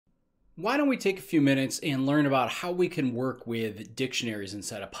Why don't we take a few minutes and learn about how we can work with dictionaries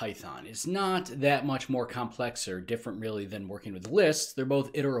inside of Python? It's not that much more complex or different really than working with lists. They're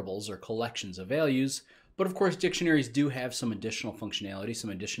both iterables or collections of values. But of course, dictionaries do have some additional functionality,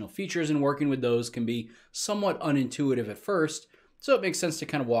 some additional features, and working with those can be somewhat unintuitive at first. So it makes sense to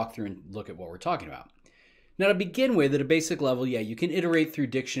kind of walk through and look at what we're talking about. Now, to begin with, at a basic level, you can iterate through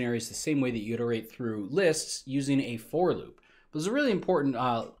dictionaries the same way that you iterate through lists using a for loop. There's a really important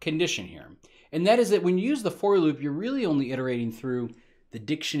condition here, and that is that when you use the for loop, you're really only iterating through the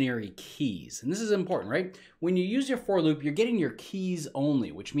dictionary keys. And this is important, right? When you use your for loop, you're getting your keys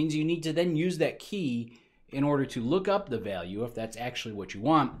only, which means you need to then use that key in order to look up the value, if that's actually what you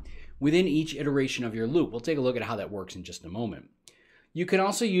want, within each iteration of your loop. We'll take a look at how that works in just a moment. You can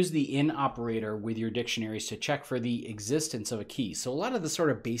also use the in operator with your dictionaries to check for the existence of a key. So a lot of the sort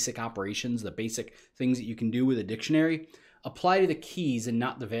of basic operations, the basic things that you can do with a dictionary, apply to the keys and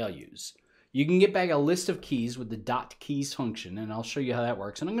not the values. You can get back a list of keys with the .keys function, and I'll show you how that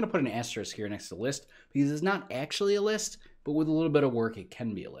works. And I'm going to put an asterisk here next to list because it's not actually a list, but with a little bit of work, it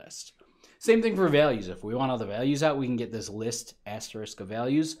can be a list. Same thing for values. If we want all the values out, we can get this list asterisk of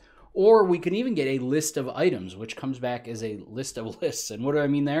values, or we can even get a list of items, which comes back as a list of lists. And what do I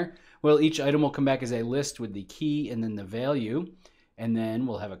mean there? Well, each item will come back as a list with the key and then the value. And then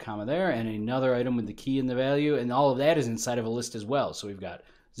we'll have a comma there and another item with the key and the value. And all of that is inside of a list as well. So we've got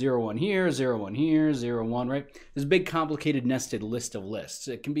 0, 1 here, 0, 1 here, 0, 1, right? This big complicated nested list of lists.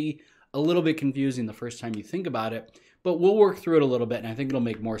 It can be a little bit confusing the first time you think about it, but we'll work through it a little bit, and I think it'll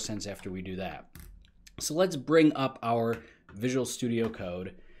make more sense after we do that. So let's bring up our Visual Studio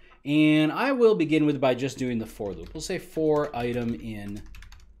Code. And I will begin by just doing the for loop. We'll say for item in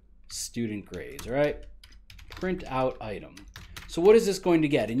student grades, all right? Print out item. So what is this going to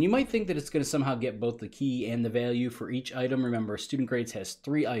get? And you might think that it's going to somehow get both the key and the value for each item. Remember, student grades has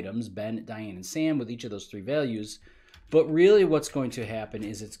 3 items, Ben, Diane, and Sam, with each of those 3 values. But really what's going to happen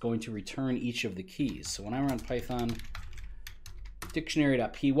is it's going to return each of the keys. So when I run Python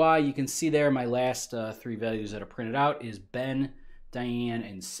dictionary.py, you can see there my last 3 values that are printed out is Ben, Diane,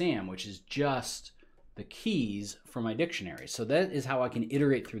 and Sam, which is just the keys for my dictionary. So that is how I can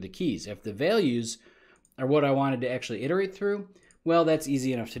iterate through the keys. If the values are what I wanted to actually iterate through, well, that's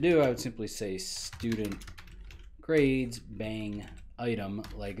easy enough to do. I would simply say student grades, bang, item,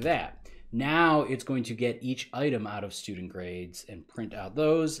 like that. Now it's going to get each item out of student grades and print out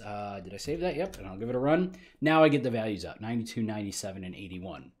those. Did I save that? Yep, and I'll give it a run. Now I get the values out, 92, 97, and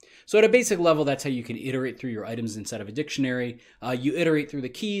 81. So at a basic level, that's how you can iterate through your items inside of a dictionary. You iterate through the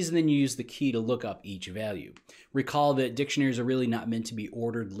keys, and then you use the key to look up each value. Recall that dictionaries are really not meant to be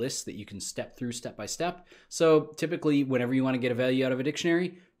ordered lists that you can step through step by step. So typically, whenever you want to get a value out of a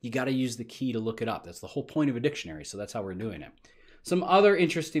dictionary, you got to use the key to look it up. That's the whole point of a dictionary, so that's how we're doing it. Some other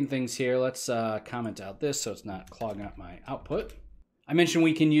interesting things here. Let's comment out this so it's not clogging up my output. I mentioned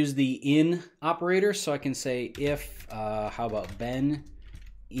we can use the in operator, so I can say if, how about Ben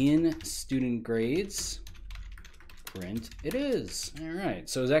in student grades, print it is. All right,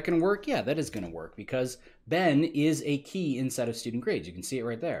 so is that going to work? Yeah, that is going to work because Ben is a key inside of student grades. You can see it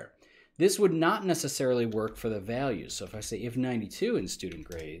right there. This would not necessarily work for the values. So if I say if 92 in student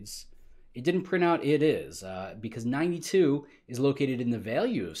grades, it didn't print out it is because 92 is located in the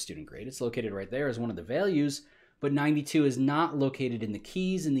value of student grade. It's located right there as one of the values, but 92 is not located in the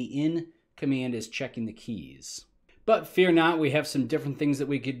keys, and the in command is checking the keys. But fear not, we have some different things that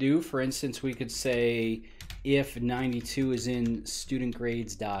we could do. For instance, we could say if 92 is in student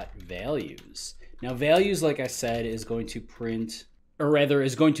grades.values. Now values, like I said, is going to print, or rather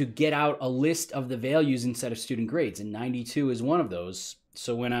is going to get out a list of the values inside of student grades, and 92 is one of those.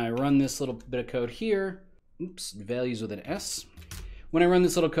 So when I run this little bit of code here, oops, values with an S. When I run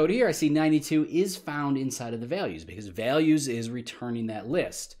this little code here, I see 92 is found inside of the values because values is returning that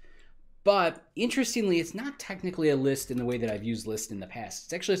list. But interestingly, it's not technically a list in the way that I've used list in the past.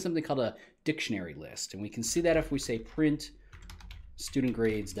 It's actually something called a dictionary list. And we can see that if we say print student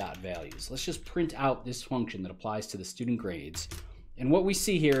grades.values. Let's just print out this function that applies to the student grades. And what we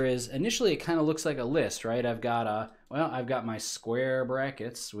see here is initially it kind of looks like a list, right? I've got my square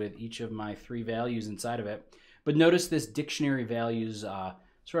brackets with each of my 3 values inside of it. But notice this dictionary values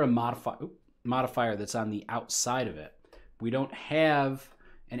sort of modifier that's on the outside of it. We don't have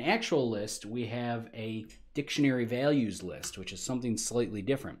an actual list. We have a dictionary values list, which is something slightly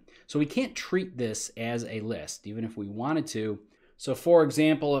different. So we can't treat this as a list, even if we wanted to. So for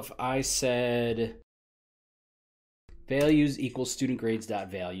example, if I said values equals student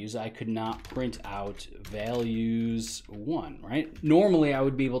grades.values, I could not print out values 1, right? Normally, I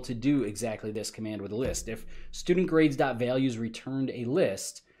would be able to do exactly this command with a list. If student grades.values returned a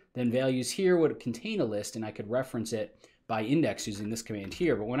list, then values here would contain a list, and I could reference it by index using this command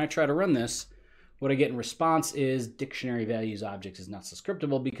here. But when I try to run this, what I get in response is dictionary values object is not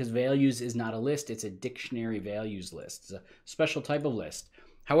scriptable because values is not a list. It's a dictionary values list. It's a special type of list.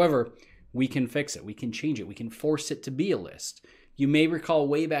 However, we can fix it. We can change it. We can force it to be a list. You may recall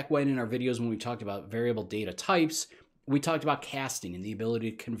way back when in our videos when we talked about variable data types, we talked about casting and the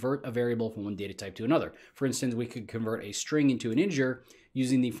ability to convert a variable from one data type to another. For instance, we could convert a string into an integer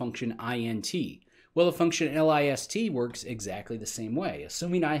using the function int. Well, the function list works exactly the same way.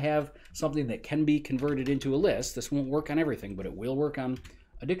 Assuming I have something that can be converted into a list, this won't work on everything, but it will work on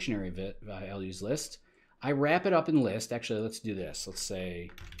a dictionary values list. I wrap it up in list. Actually, let's do this. Let's say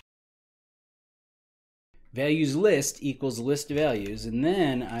values list equals list values, and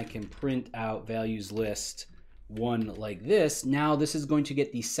then I can print out values list one like this. Now this is going to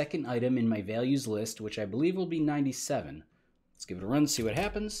get the second item in my values list, which I believe will be 97. Let's give it a run, see what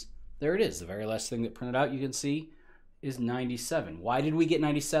happens. There it is. The very last thing that printed out, you can see, is 97. Why did we get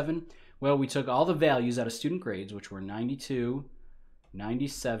 97? Well, we took all the values out of student grades, which were 92,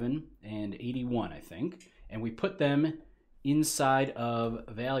 97, and 81, I think, and we put them inside of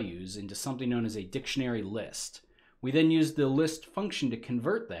values into something known as a dictionary list. We then used the list function to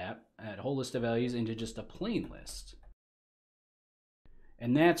convert that whole list of values into just a plain list.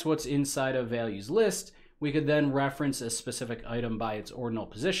 And that's what's inside of values list. We could then reference a specific item by its ordinal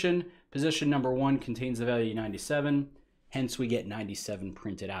position. Position number 1 contains the value 97, hence we get 97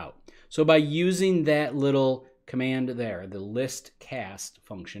 printed out. So by using that little command there, the list cast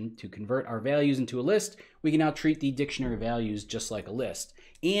function, to convert our values into a list, we can now treat the dictionary values just like a list.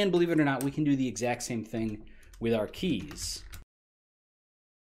 And believe it or not, we can do the exact same thing with our keys.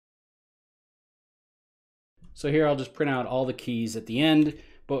 So here I'll just print out all the keys at the end,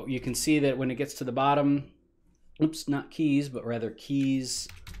 but you can see that when it gets to the bottom, oops, not keys, but rather keys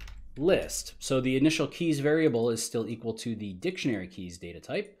list. So the initial keys variable is still equal to the dictionary keys data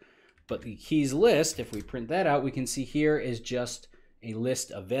type, but the keys list, if we print that out, we can see here is just a list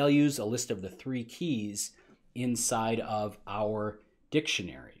of values, a list of the 3 keys inside of our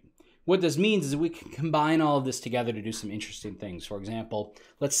dictionary. What this means is we can combine all of this together to do some interesting things. For example,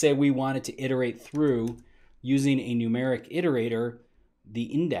 let's say we wanted to iterate through using a numeric iterator the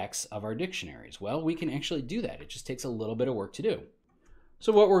index of our dictionaries. Well, we can actually do that. It just takes a little bit of work to do.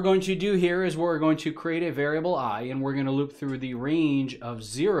 So what we're going to do here is we're going to create a variable I, and we're going to loop through the range of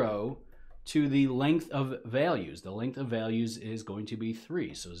 0 to the length of values. The length of values is going to be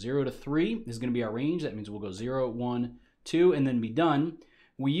 3. So 0 to 3 is going to be our range. That means we'll go 0, 1, 2, and then be done.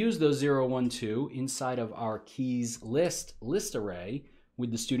 We use those 0, 1, 2 inside of our keys list array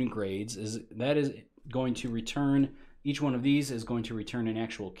with the student grades. That is going to return, each one of these is going to return an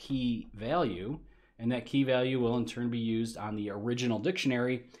actual key value, and that key value will in turn be used on the original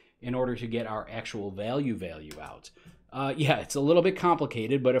dictionary in order to get our actual value out. Yeah, it's a little bit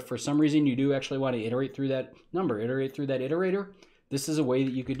complicated, but if for some reason you do actually want to iterate through that number, iterate through that iterator, this is a way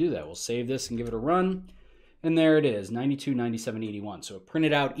that you could do that. We'll save this and give it a run, and there it is, 92, 97, 81. So it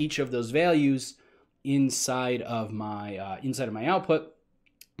printed out each of those values inside of my output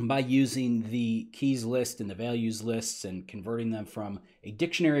by using the keys list and the values lists and converting them from a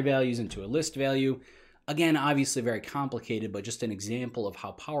dictionary values into a list value. Again, obviously very complicated, but just an example of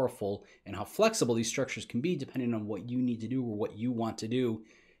how powerful and how flexible these structures can be depending on what you need to do or what you want to do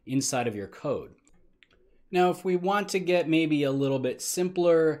inside of your code. Now, if we want to get maybe a little bit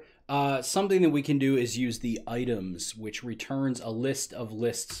simpler, something that we can do is use the items, which returns a list of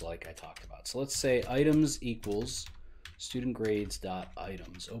lists like I talked about. So let's say items equals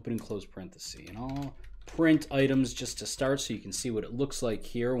studentgrades.items, open and close parenthesis, and I'll print items just to start so you can see what it looks like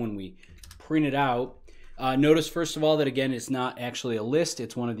here when we print it out. Notice first of all that again it's not actually a list,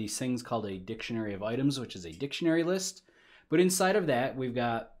 it's one of these things called a dictionary of items, which is a dictionary list. But inside of that we've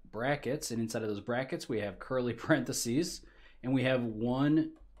got brackets, and inside of those brackets we have curly parentheses, and we have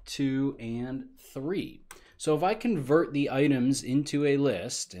 1, 2, and 3. So if I convert the items into a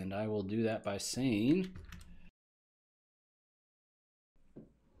list, and I will do that by saying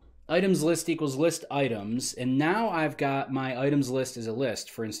items list equals list items, and now I've got my items list as a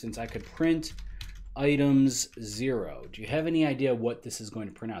list. For instance, I could print items 0. Do you have any idea what this is going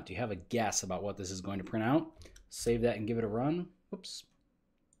to print out? Do you have a guess about what this is going to print out? Save that and give it a run. Whoops.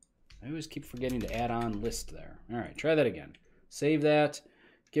 I always keep forgetting to add on list there. All right, try that again. Save that,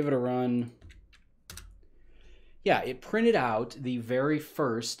 give it a run. Yeah, it printed out the very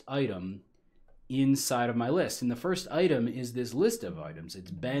first item inside of my list. And the first item is this list of items. It's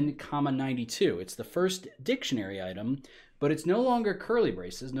Ben, 92. It's the first dictionary item, but it's no longer curly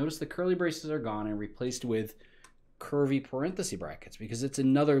braces. Notice the curly braces are gone and replaced with curvy parenthesis brackets because it's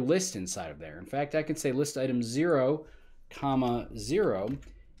another list inside of there. In fact, I can say list item 0, comma 0,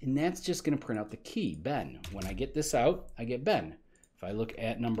 and that's just going to print out the key, Ben. When I get this out, I get Ben. If I look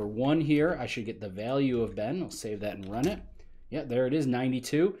at number 1 here, I should get the value of Ben. I'll save that and run it. Yeah, there it is,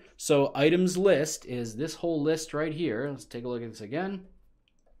 92. So items list is this whole list right here. Let's take a look at this again.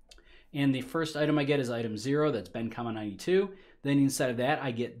 And the first item I get is item 0, that's Ben, comma 92. Then inside of that,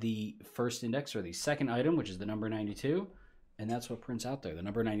 I get the first index or the second item, which is the number 92. And that's what prints out there, the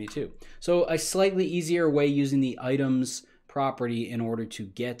number 92. So a slightly easier way using the items property in order to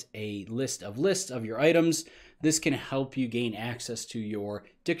get a list of your items. This can help you gain access to your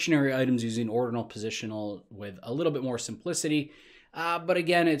dictionary items using ordinal positional with a little bit more simplicity. But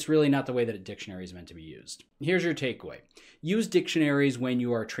again, it's really not the way that a dictionary is meant to be used. Here's your takeaway. Use dictionaries when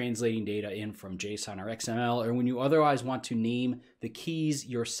you are translating data in from JSON or XML, or when you otherwise want to name the keys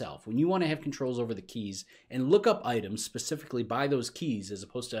yourself. When you want to have controls over the keys and look up items specifically by those keys as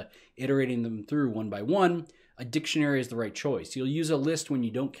opposed to iterating them through one by one, a dictionary is the right choice. You'll use a list when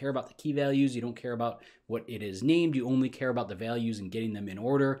you don't care about the key values, you don't care about what it is named, you only care about the values and getting them in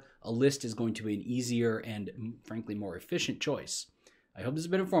order. A list is going to be an easier and frankly more efficient choice. I hope this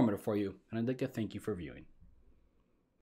has been informative for you, and I'd like to thank you for viewing.